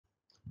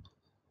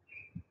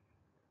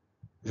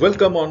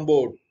Welcome on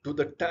board to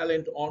the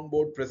talent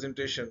onboard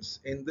presentations.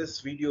 In this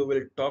video,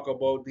 we'll talk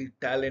about the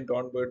talent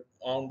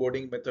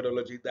onboarding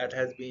methodology that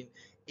has been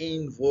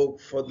in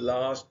vogue for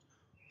the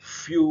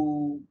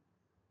few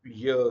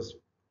years.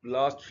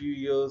 Last few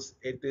years,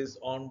 it is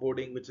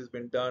onboarding which has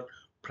been done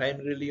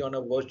primarily on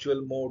a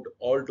virtual mode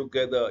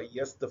altogether.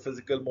 Yes, the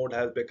physical mode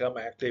has become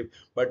active,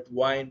 but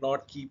why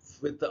not keep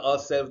with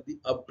ourselves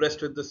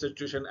abreast with the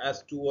situation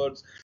as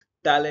towards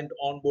talent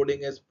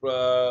onboarding has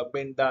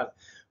been done.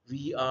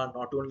 We are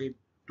not only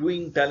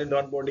doing talent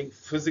onboarding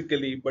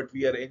physically, but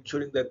we are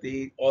ensuring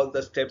that all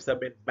the steps have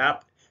been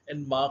mapped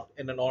and marked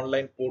in an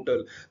online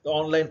portal. The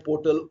online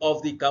portal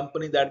of the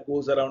company that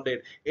goes around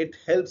it. It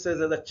helps us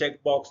as a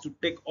checkbox to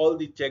tick all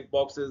the check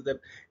boxes that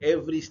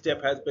every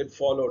step has been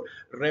followed.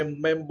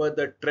 Remember,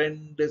 the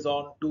trend is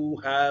on to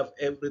have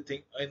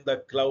everything in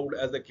the cloud,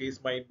 as the case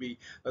might be.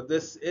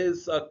 This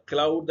is a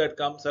cloud that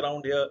comes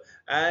around here,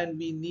 and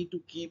we need to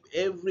keep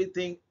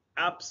everything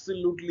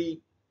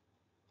absolutely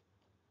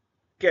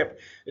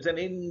kept. It's an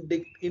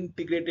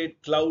integrated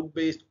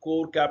cloud-based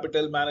core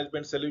capital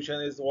management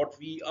solution is what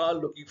we are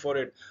looking for.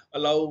 It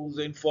allows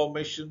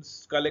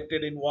informations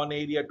collected in one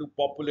area to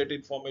populate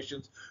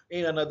informations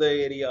in another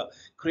area,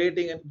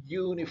 creating a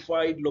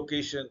unified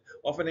location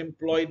of an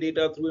employee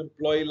data through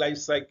employee life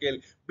cycle,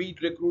 be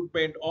it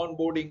recruitment,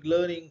 onboarding,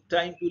 learning,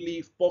 time to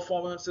leave,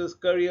 performances,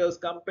 careers,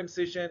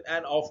 compensation,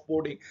 and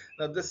offboarding.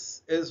 Now,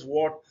 this is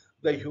what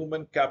the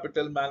human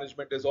capital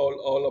management is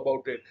all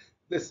about it.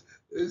 This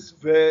is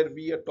where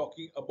we are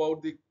talking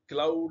about the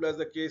cloud, as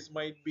the case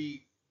might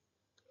be,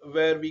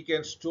 where we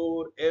can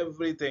store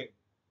everything.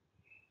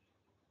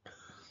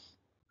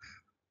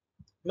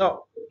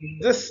 Now,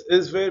 this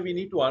is where we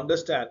need to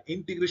understand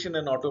integration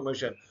and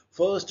automation.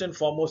 First and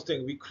foremost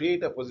thing, we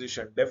create a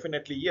position.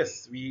 Definitely,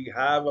 yes, we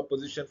have a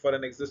position for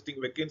an existing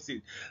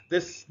vacancy.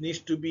 This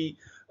needs to be,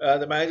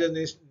 the manager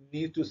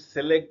needs to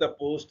select the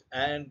post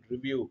and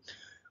review.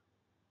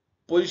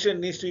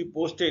 Position needs to be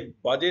posted,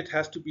 budget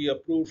has to be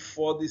approved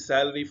for the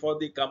salary, for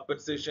the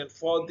compensation,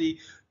 for the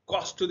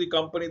cost to the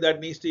company that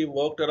needs to be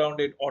worked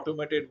around it,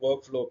 automated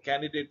workflow,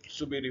 candidates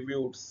to be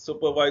reviewed,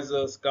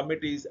 supervisors,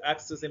 committees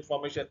access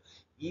information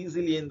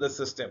easily in the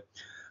system,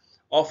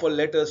 offer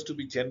letters to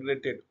be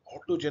generated,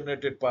 auto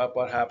generated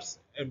perhaps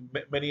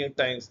many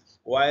times.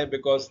 Why?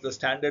 Because the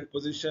standard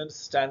positions,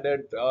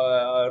 standard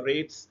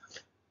rates,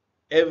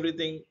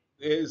 everything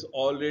is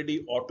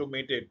already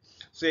automated.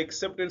 So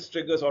acceptance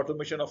triggers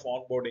automation of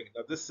onboarding.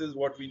 Now this is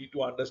what we need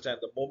to understand.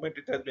 The moment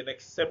it has been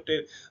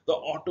accepted, the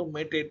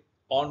automated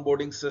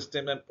onboarding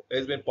system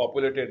has been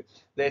populated.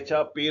 The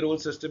HR payroll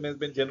system has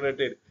been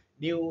generated.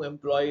 New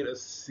employee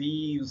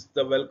receives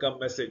the welcome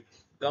message.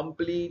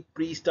 Complete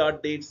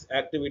pre-start dates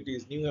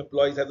activities. New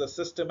employees has a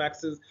system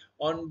access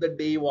on the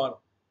day one.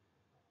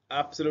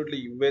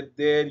 Absolutely, with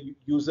their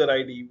user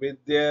ID, with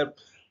their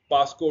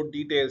passcode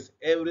details,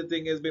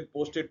 everything has been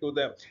posted to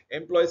them.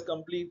 Employees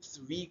completes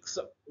weeks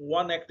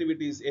one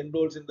activities,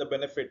 enrolls in the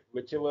benefit,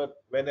 whichever,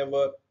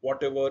 whenever,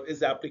 whatever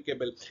is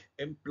applicable.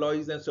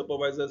 Employees and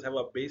supervisors have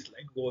a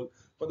baseline goal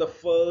for the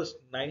first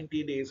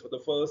 90 days, for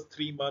the first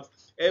 3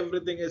 months.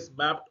 Everything is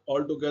mapped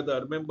all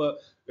together. Remember,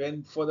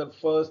 when for the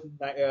first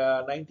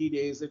 90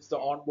 days, it's the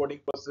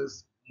onboarding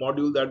process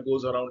module that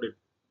goes around it.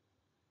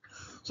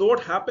 So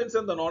what happens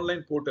in the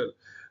online portal?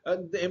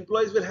 The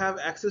employees will have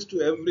access to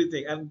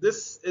everything, and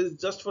this is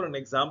just for an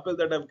example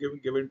that I've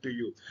given to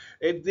you.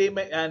 They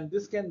may, and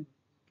this can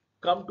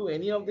come to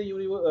any of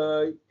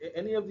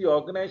the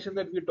organization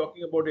that we're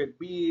talking about it,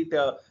 be it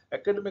a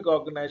academic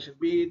organization,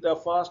 be it a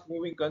fast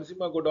moving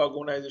consumer good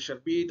organization,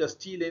 be it a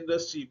steel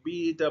industry,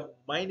 be it a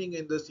mining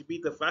industry, be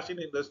it a fashion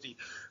industry.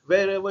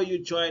 Wherever you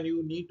join,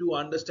 you need to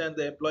understand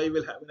the employee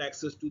will have an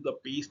access to the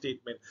pay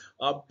statement,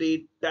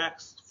 update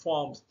tax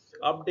forms,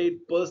 update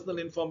personal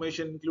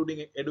information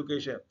including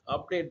education,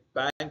 update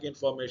bank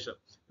information,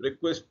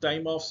 request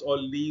time offs or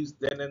leaves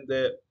then and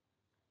there,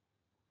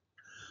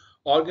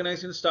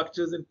 organization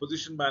structures and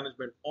position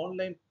management,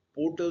 online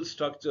portal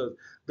structures.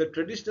 The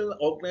traditional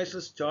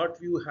organizational chart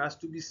view has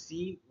to be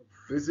seen,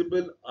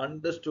 visible,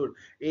 understood.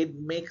 It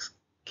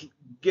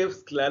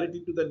gives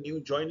clarity to the new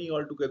joining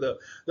altogether.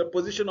 The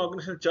position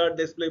organizational chart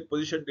display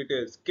position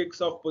details,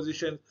 kicks off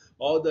position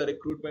or the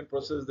recruitment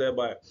process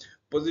thereby.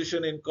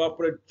 Position in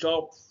corporate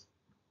job,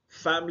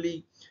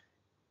 family,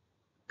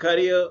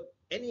 career,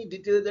 any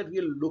detail that we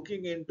are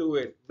looking into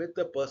it with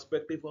the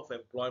perspective of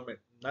employment.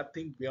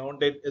 Nothing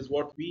beyond it is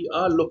what we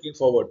are looking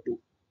forward to.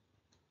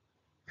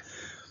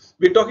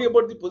 We're talking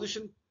about the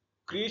position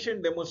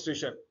creation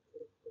demonstration.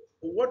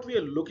 What we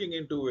are looking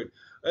into it.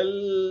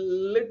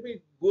 Let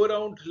me go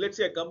around. Let's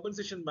say a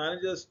compensation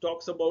manager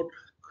talks about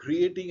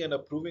creating and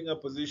approving a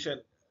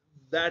position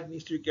that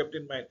needs to be kept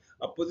in mind.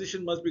 A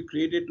position must be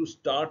created to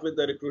start with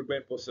the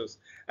recruitment process.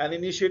 An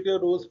initiator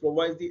roles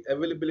provides the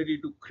availability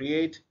to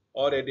create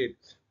or edit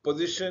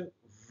position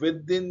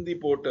within the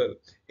portal.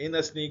 In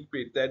a sneak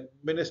peek, the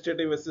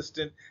administrative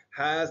assistant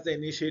has the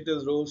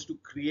initiator's roles to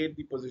create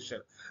the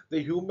position. The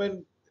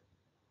human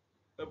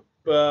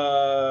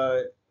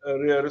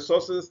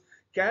resources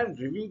can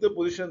review the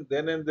position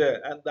then and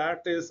there, and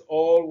that is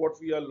all what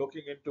we are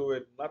looking into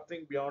it.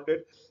 Nothing beyond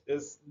it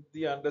is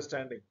the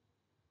understanding.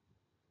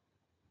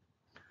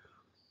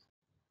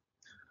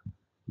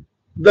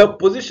 The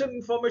position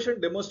information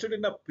demonstrated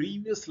in a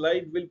previous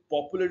slide will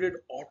populate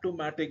it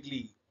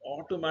automatically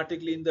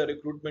in the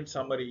recruitment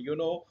summary. You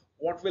know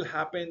what will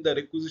happen in the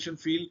requisition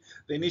field.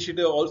 The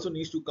initiator also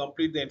needs to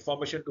complete the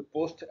information to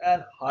post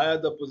and hire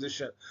the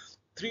position.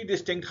 Three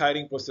distinct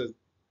hiring process.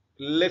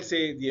 Let's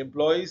say the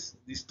employees,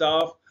 the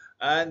staff,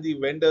 and the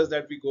vendors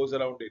that we goes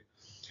around it.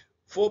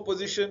 For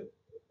position,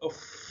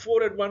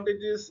 four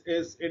advantages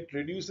is it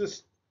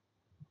reduces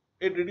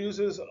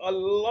a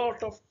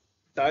lot of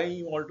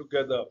time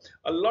altogether,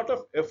 a lot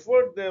of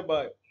effort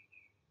thereby.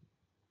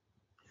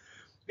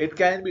 It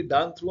can be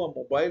done through a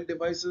mobile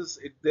devices.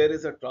 There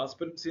is a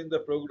transparency in the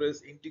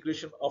progress,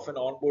 integration of an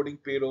onboarding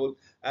payroll,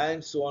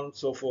 and so on and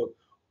so forth.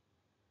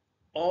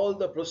 All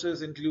the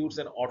process includes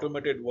an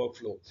automated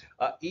workflow.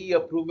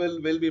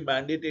 E-approval will be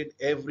mandated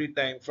every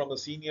time from a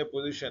senior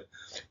position.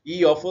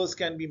 E-offers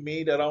can be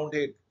made around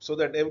it so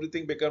that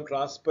everything becomes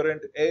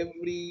transparent.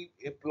 Every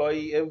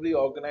employee, every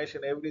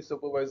organization, every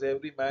supervisor,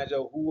 every manager,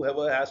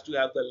 whoever has to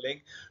have the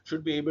link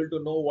should be able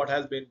to know what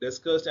has been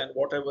discussed and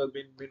whatever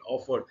been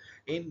offered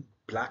in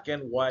black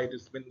and white.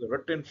 It's been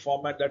written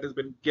format that has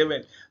been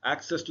given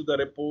access to the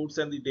reports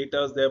and the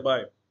data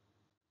thereby.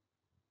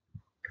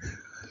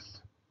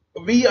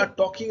 We are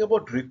talking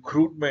about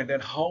recruitment,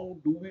 and how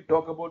do we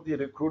talk about the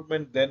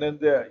recruitment then and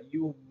there?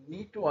 You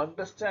need to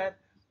understand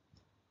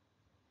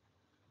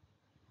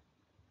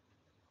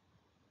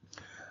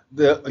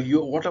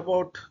what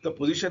about the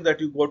position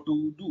that you got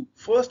to do.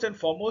 First and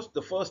foremost,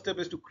 the first step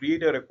is to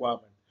create a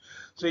requirement.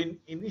 So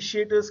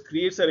initiators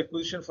creates a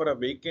requisition for a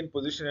vacant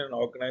position in an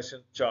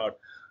organization chart.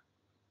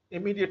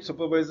 Immediate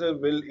supervisor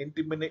will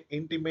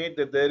intimate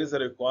that there is a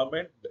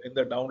requirement in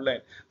the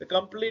downline. The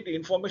complete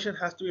information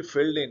has to be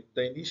filled in.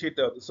 The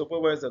initiator, the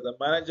supervisor, the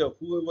manager,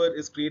 whoever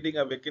is creating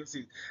a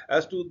vacancy,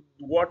 as to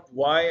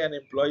why an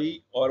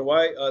employee or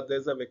why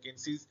there's a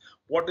vacancies,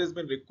 what has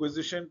been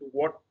requisitioned,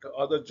 what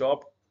are the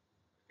job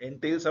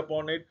entails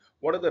upon it,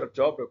 what are the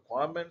job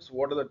requirements,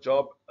 what are the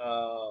job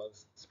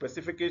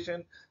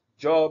specification,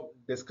 job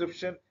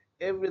description.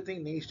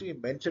 Everything needs to be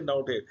mentioned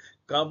out here.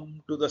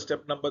 Come to the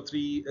step number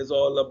three is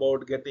all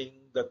about getting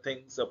the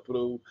things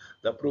approved,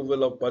 the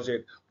approval of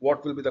budget.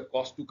 What will be the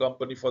cost to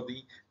company for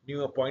the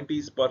new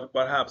appointees?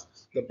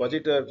 Perhaps the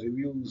budgeter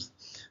reviews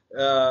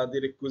the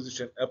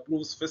requisition,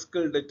 approves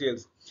fiscal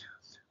details.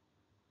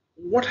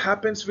 What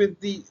happens with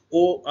the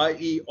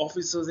OIE,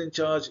 officers in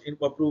charge in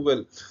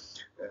approval?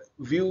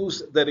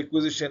 Views the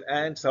requisition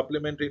and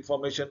supplementary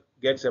information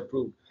gets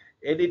approved.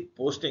 Edit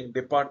posting,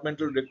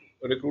 departmental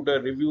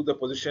recruiter review the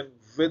position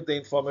with the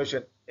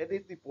information,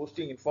 edit the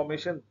posting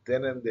information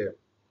then and there.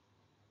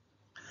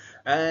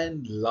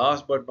 And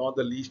last but not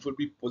the least will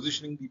be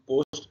positioning the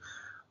post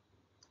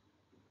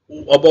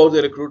about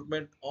the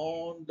recruitment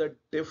on the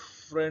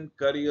different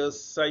career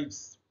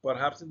sites,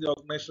 perhaps in the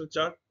organizational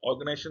chart,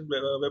 organization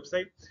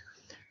website.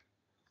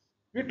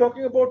 We're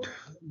talking about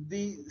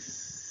the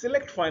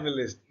select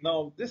finalist.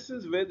 Now, this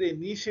is where the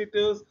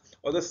initiators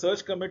or the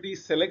search committee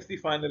selects the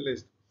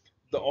finalist.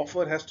 The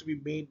offer has to be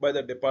made by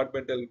the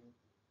departmental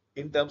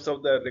in terms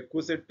of the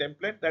requisite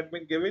template that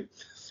been given.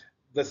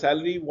 The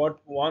salary, what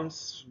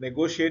once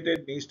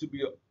negotiated, needs to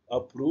be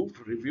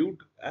approved, reviewed,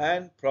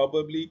 and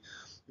probably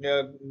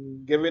uh,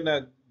 given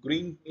a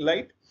green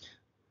light.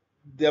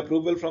 The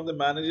approval from the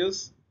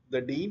managers,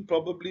 the dean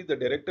probably, the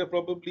director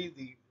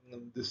probably,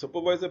 the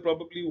supervisor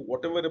probably,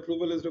 whatever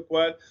approval is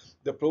required,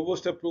 the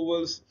provost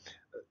approvals,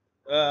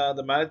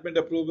 the management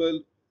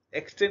approval,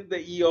 extend the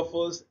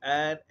e-offers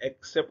and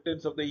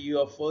acceptance of the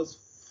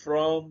e-offers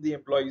from the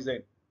employees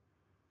end.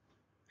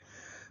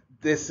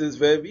 This is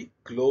where we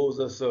close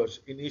the search.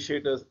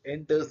 Initiators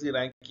enters the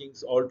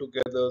rankings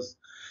altogether.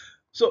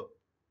 So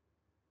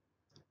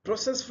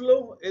process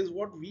flow is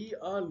what we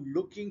are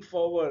looking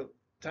forward.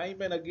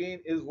 Time and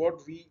again is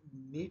what we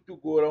need to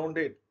go around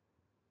it.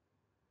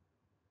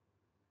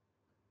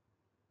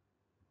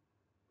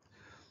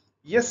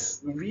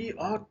 Yes, we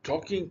are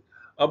talking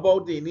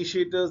about the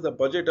initiators, the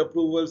budget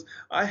approvals.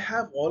 I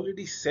have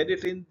already said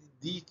it in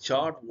the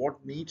chart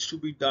what needs to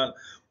be done,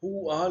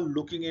 who are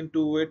looking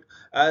into it,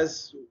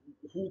 as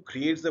who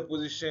creates the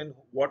position,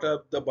 what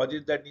are the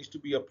budget that needs to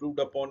be approved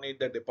upon it,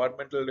 the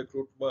departmental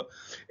recruitment.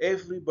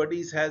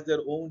 Everybody has their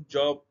own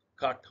job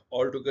cut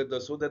altogether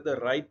so that the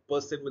right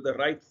person with the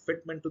right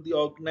fitment to the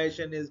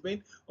organization is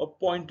being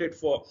appointed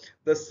for.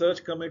 The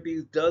search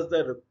committee does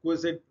the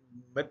requisite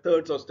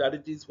methods or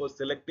strategies for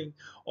selecting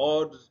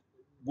or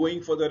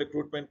going for the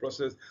recruitment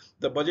process.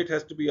 The budget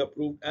has to be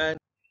approved. And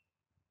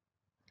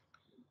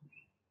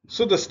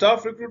so the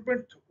staff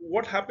recruitment,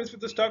 what happens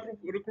with the staff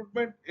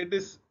recruitment? It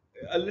is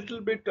a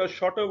little bit a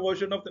shorter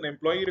version of an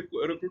employee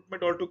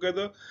recruitment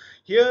altogether.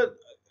 Here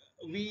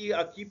we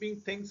are keeping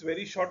things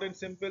very short and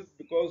simple,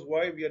 because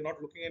why? We are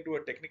not looking into our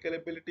technical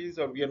abilities,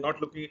 or we are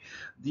not looking,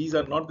 these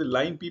are not the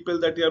line people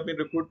that have been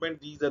recruitment,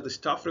 these are the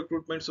staff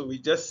recruitment. So we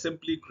just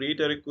simply create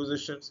a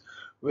requisitions.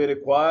 We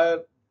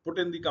require put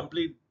in the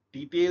complete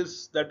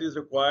details that is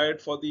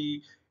required for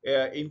the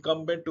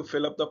incumbent to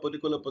fill up the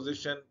particular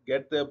position,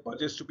 get their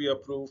budgets to be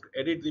approved,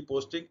 edit the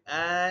posting,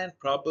 and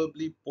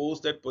probably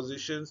post that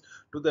positions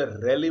to the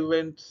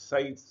relevant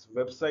sites,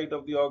 website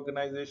of the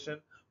organization,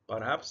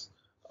 perhaps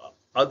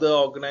other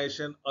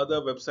organization,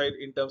 other website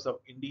in terms of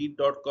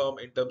Indeed.com,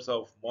 in terms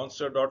of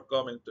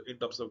Monster.com, in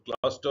terms of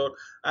Glassdoor,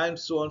 and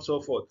so on and so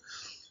forth.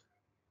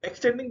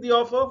 Extending the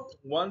offer,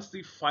 once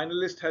the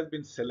finalist has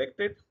been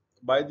selected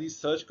by the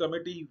search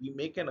committee, we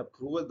make an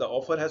approval. The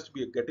offer has to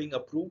be getting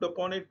approved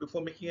upon it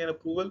before making an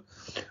approval.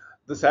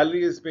 The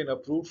salary has been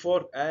approved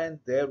for, and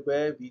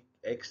thereby we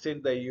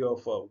extend the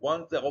offer.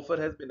 Once the offer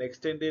has been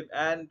extended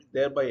and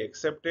thereby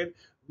accepted,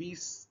 we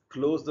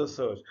close the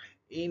search.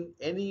 In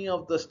any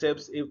of the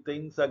steps, if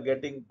things are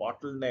getting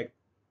bottlenecked,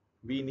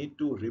 we need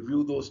to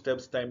review those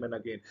steps time and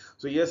again.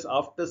 So yes,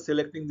 after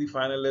selecting the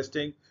final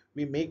listing,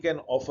 we make an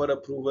offer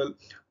approval.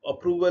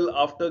 Approval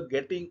after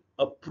getting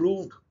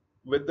approved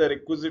with the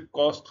requisite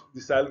cost,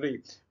 the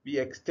salary, we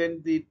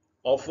extend the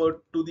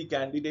offer to the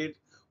candidate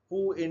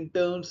who in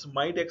turns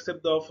might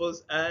accept the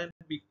offers, and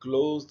we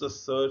close the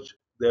search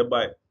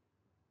thereby.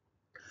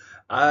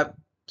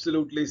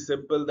 Absolutely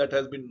simple, that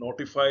has been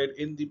notified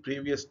in the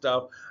previous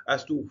staff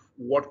as to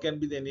what can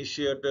be the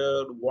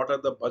initiator, what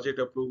are the budget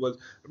approvals.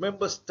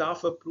 Remember,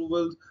 staff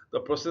approvals,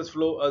 the process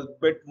flow is a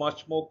bit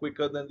much more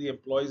quicker than the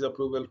employees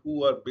approval,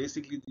 who are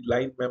basically the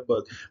line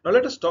members. Now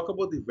let us talk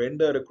about the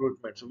vendor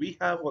recruitment. So we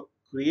have a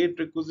create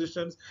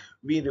requisitions,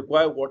 we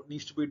require what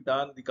needs to be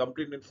done, the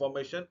complete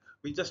information,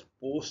 we just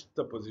post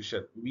the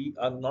position. We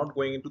are not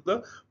going into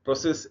the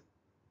process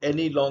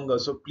any longer.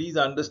 So please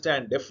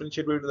understand,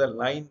 differentiate between the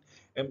line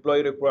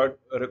employee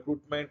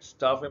recruitment,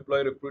 staff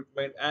employee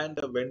recruitment, and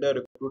the vendor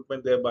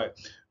recruitment. Thereby,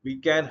 we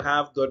can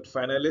have the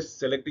finalist,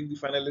 selecting the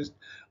finalist,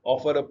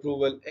 offer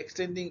approval,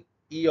 extending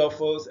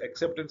e-offers,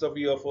 acceptance of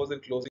e-offers,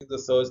 and closing the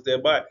search.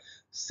 Thereby,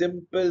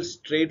 simple,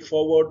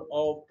 straightforward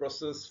of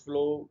process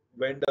flow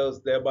vendors.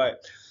 Thereby,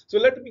 so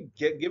let me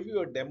give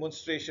you a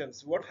demonstration.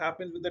 So what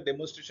happens with the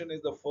demonstration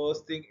is the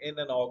first thing in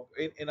an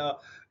in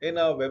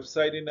a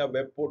website, in a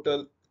web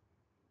portal,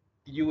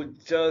 you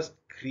just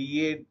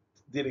create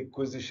the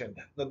requisition.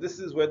 Now, this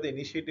is where the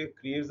initiative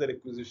creates the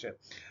requisition.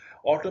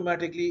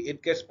 Automatically,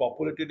 it gets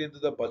populated into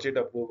the budget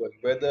approval,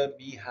 whether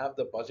we have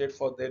the budget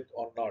for that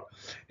or not.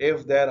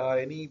 If there are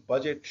any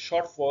budget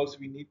shortfalls,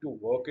 we need to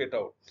work it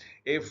out.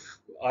 If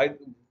I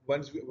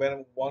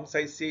once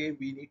I say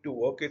we need to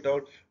work it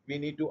out, we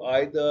need to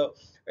either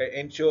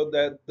ensure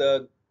that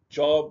the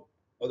job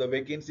or the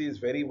vacancy is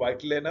very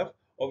vital enough,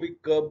 or we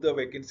curb the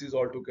vacancies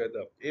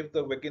altogether. If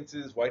the vacancy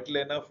is vital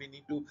enough, we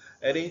need to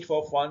arrange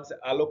for funds,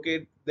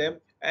 allocate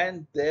them,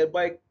 and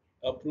thereby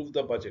approve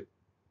the budget.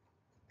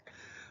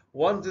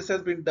 Once this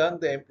has been done,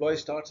 the employee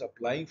starts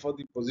applying for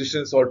the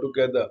positions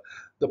altogether.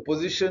 The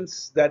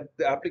positions, that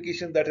the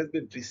application that has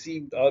been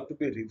received are to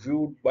be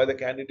reviewed by the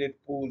candidate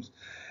pools,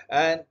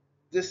 and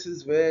this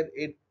is where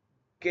it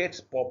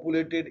gets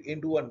populated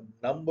into a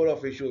number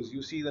of issues.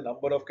 You see the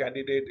number of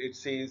candidate, it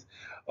says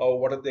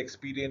what are the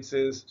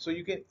experiences, so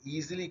you can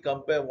easily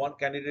compare one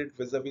candidate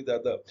vis-a-vis the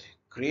other,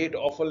 create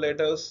offer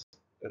letters,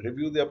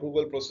 review the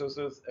approval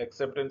processes,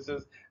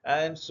 acceptances,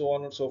 and so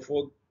on and so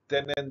forth,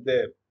 then and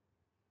there.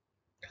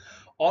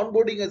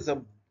 Onboarding is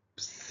a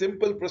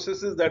simple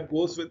processes that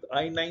goes with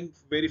I-9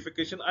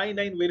 verification.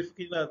 I-9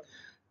 verification are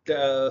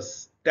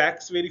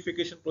tax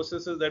verification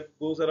processes that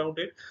goes around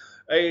it.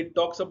 It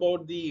talks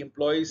about the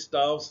employees,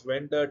 staffs,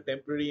 vendor,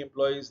 temporary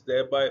employees.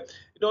 Thereby,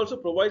 it also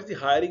provides the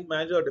hiring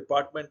manager or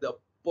department the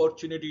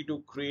opportunity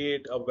to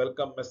create a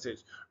welcome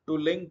message, to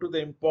link to the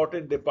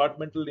important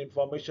departmental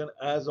information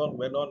as on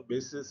when on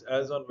basis,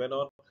 as on when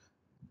on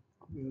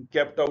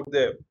kept out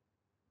there.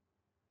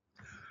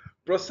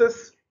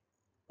 Process,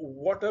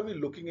 what are we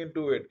looking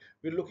into it?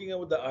 We're looking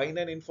at the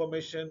I-9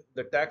 information,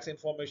 the tax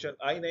information.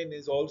 I-9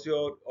 is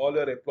also all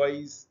your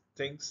employees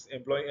things,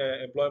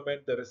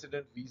 employment, the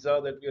resident visa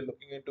that we are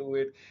looking into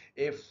it.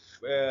 If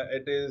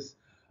it is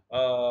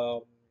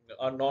um,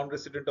 a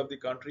non-resident of the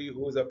country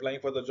who is applying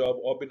for the job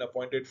or been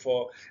appointed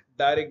for,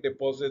 direct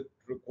deposit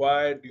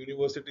required,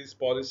 universities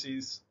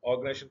policies,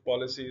 organization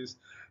policies,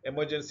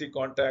 emergency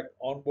contact,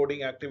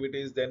 onboarding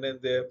activities then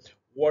and there.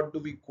 What do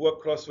we go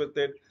across with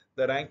it?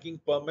 The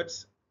ranking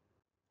permits.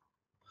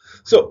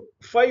 So,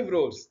 five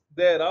roles.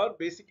 There are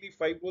basically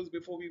five roles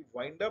before we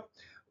wind up.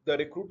 The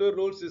recruiter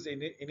roles is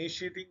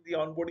initiating the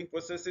onboarding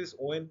processes.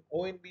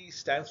 ONB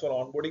stands for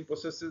onboarding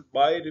processes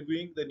by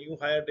reviewing the new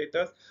hire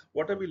data.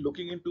 What are we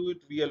looking into it?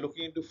 We are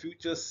looking into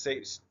future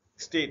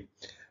state.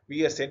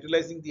 We are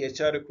centralizing the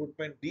HR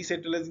recruitment,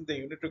 decentralizing the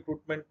unit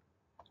recruitment,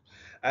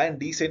 and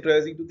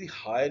decentralizing to the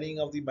hiring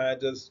of the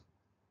managers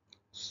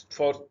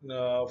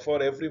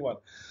for everyone.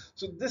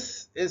 So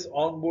this is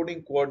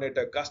onboarding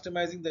coordinator,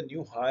 customizing the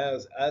new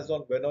hires as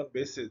on when on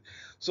basis.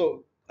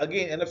 So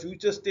again, in a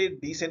future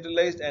state,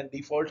 decentralized and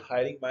default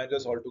hiring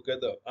managers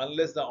altogether,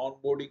 unless the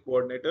onboarding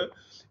coordinator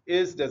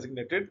is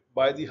designated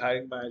by the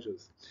hiring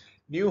managers.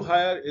 New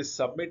hire is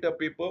submit a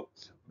paper,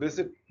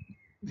 visit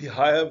the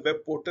hire web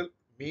portal,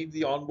 meet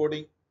the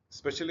onboarding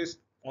specialist,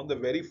 on the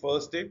very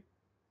first day.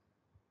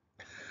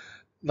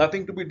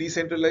 Nothing to be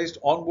decentralized.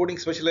 Onboarding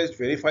specialized,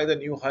 verify the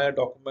new hire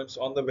documents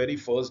on the very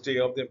first day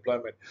of the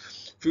employment.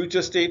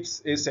 Future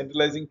states is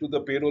centralizing to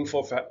the payroll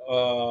for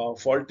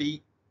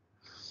faulty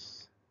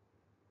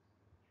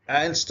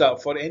and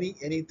stuff for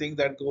anything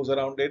that goes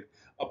around it.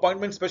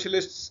 Appointment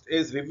specialist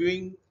is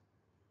reviewing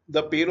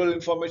the payroll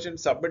information,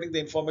 submitting the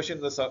information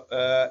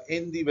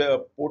in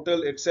the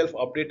portal itself,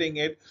 updating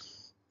it.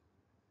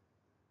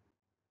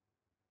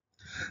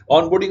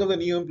 Onboarding of the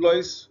new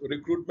employees,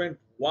 recruitment,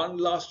 one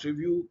last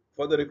review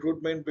for the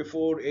recruitment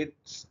before it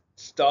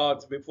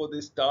starts, before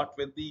they start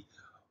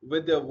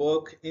with their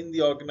work in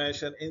the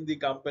organization, in the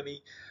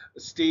company.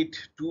 State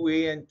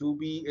 2A and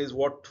 2B is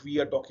what we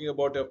are talking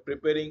about of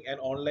preparing an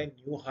online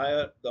new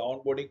hire. The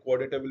onboarding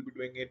coordinator will be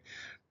doing it.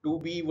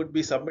 2B would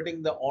be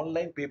submitting the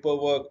online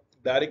paperwork,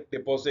 direct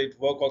deposit,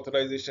 work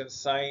authorization,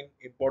 sign,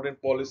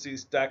 important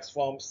policies, tax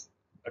forms,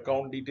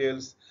 account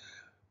details,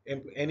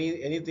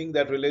 anything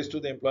that relates to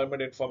the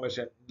employment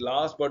information.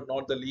 Last but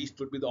not the least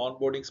would be the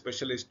onboarding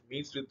specialist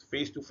meets with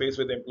face to face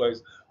with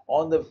employees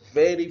on the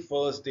very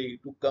first day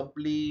to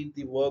complete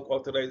the work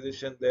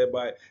authorization.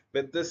 Thereby,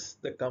 with this,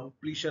 the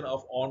completion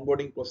of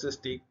onboarding process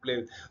take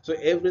place. So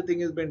everything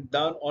has been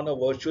done on a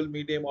virtual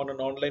medium, on an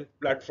online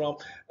platform,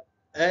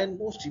 and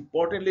most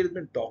importantly, it's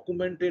been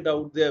documented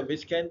out there,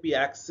 which can be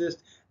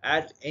accessed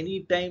at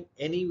any time,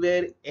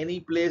 anywhere, any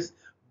place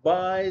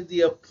by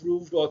the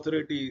approved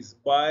authorities,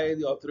 by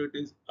the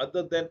authorities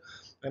other than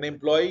an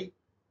employee,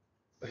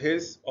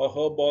 his or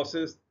her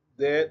bosses,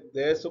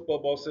 their super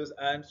bosses,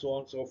 and so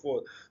on and so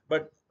forth.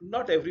 But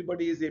not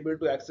everybody is able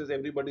to access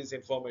everybody's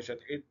information.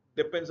 It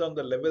depends on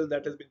the level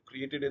that has been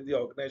created in the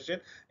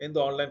organization in the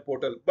online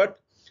portal. But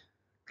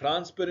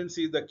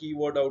transparency is the key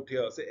word out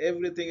here. So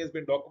everything has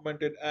been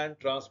documented and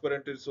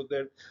transparent so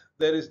that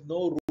there is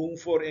no room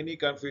for any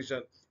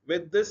confusion.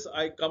 With this,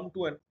 I come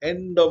to an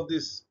end of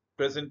this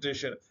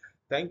presentation.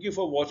 Thank you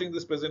for watching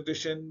this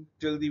presentation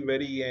till the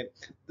very end.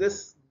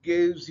 This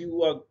gives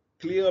you a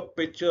clear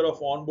picture of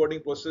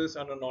onboarding process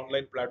on an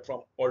online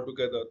platform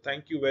altogether.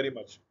 Thank you very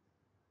much.